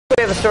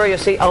We have a story you'll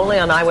see only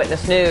on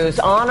Eyewitness News,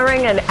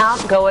 honoring an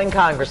outgoing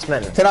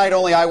congressman. Tonight,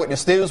 only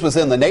Eyewitness News was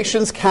in the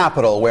nation's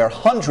capital, where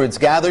hundreds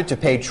gathered to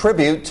pay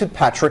tribute to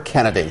Patrick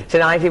Kennedy.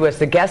 Tonight, he was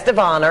the guest of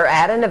honor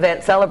at an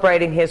event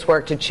celebrating his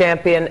work to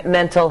champion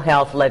mental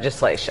health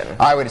legislation.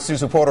 Eyewitness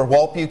News reporter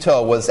Walt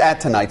Buteau was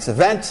at tonight's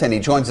event, and he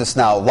joins us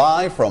now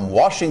live from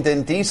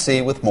Washington,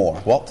 D.C. with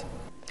more. Walt?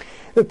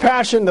 The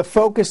passion, the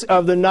focus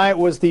of the night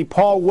was the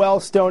Paul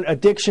Wellstone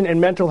Addiction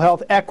and Mental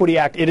Health Equity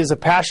Act. It is a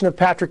passion of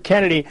Patrick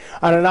Kennedy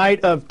on a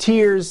night of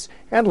tears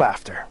and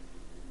laughter.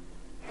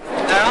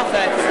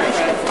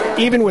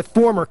 Even with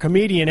former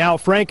comedian Al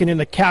Franken in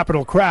the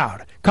Capitol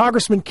crowd,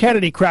 Congressman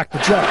Kennedy cracked the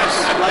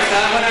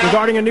jokes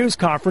regarding a news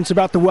conference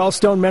about the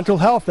Wellstone Mental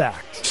Health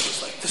Act.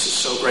 This is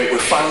so great. We're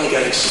finally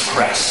getting some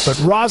press. But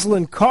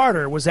Rosalind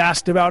Carter was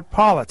asked about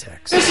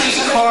politics.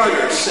 Mrs.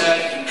 Carter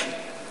said,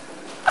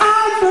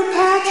 "I'm for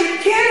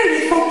Patrick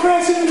Kennedy for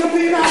President of the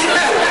United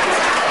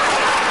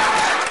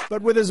States."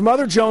 But with his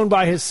mother Joan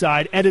by his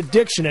side and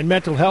addiction and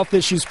mental health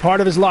issues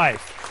part of his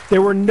life,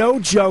 there were no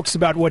jokes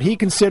about what he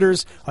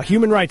considers a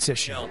human rights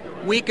issue.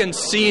 We can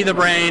see the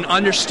brain,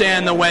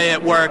 understand the way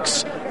it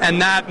works,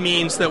 and that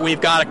means that we've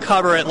got to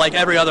cover it like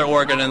every other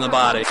organ in the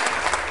body.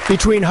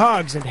 Between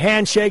hugs and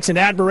handshakes and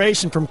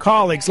admiration from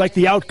colleagues like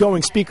the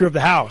outgoing Speaker of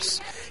the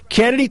House,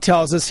 Kennedy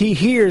tells us he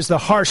hears the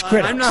harsh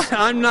critics.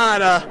 I'm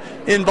not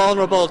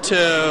invulnerable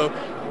to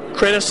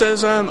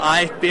criticism.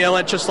 I feel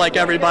it just like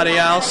everybody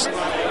else.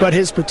 But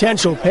his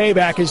potential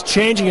payback is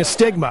changing a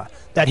stigma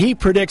that he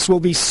predicts will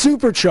be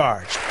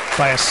supercharged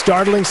by a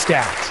startling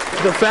stat.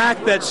 The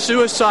fact that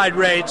suicide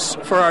rates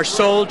for our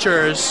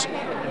soldiers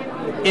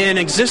in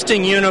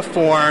existing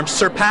uniforms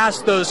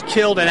surpass those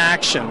killed in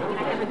action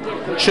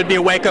should be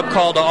a wake-up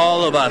call to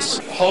all of us.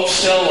 Hope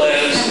still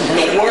lives,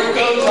 the work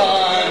goes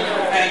on,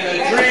 and the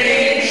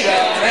dream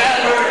shall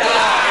never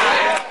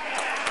die.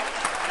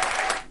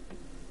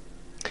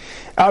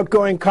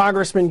 Outgoing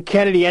Congressman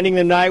Kennedy ending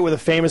the night with a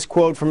famous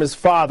quote from his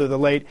father, the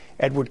late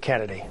Edward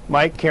Kennedy.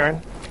 Mike,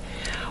 Karen?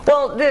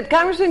 Well, did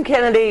Congressman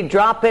Kennedy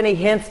drop any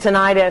hints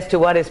tonight as to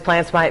what his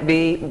plans might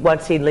be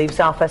once he leaves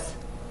office?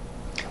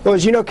 Well,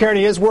 as you know, Karen,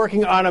 he is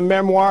working on a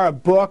memoir, a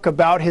book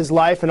about his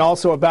life and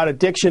also about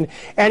addiction.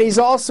 And he's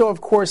also, of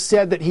course,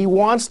 said that he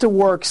wants to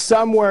work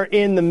somewhere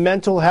in the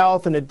mental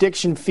health and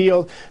addiction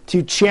field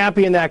to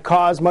champion that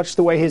cause, much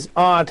the way his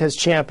aunt has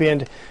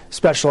championed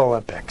Special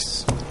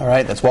Olympics. All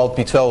right, that's Walt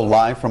Buteau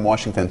live from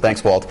Washington.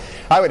 Thanks, Walt.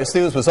 Eyewitness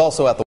News was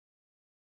also at the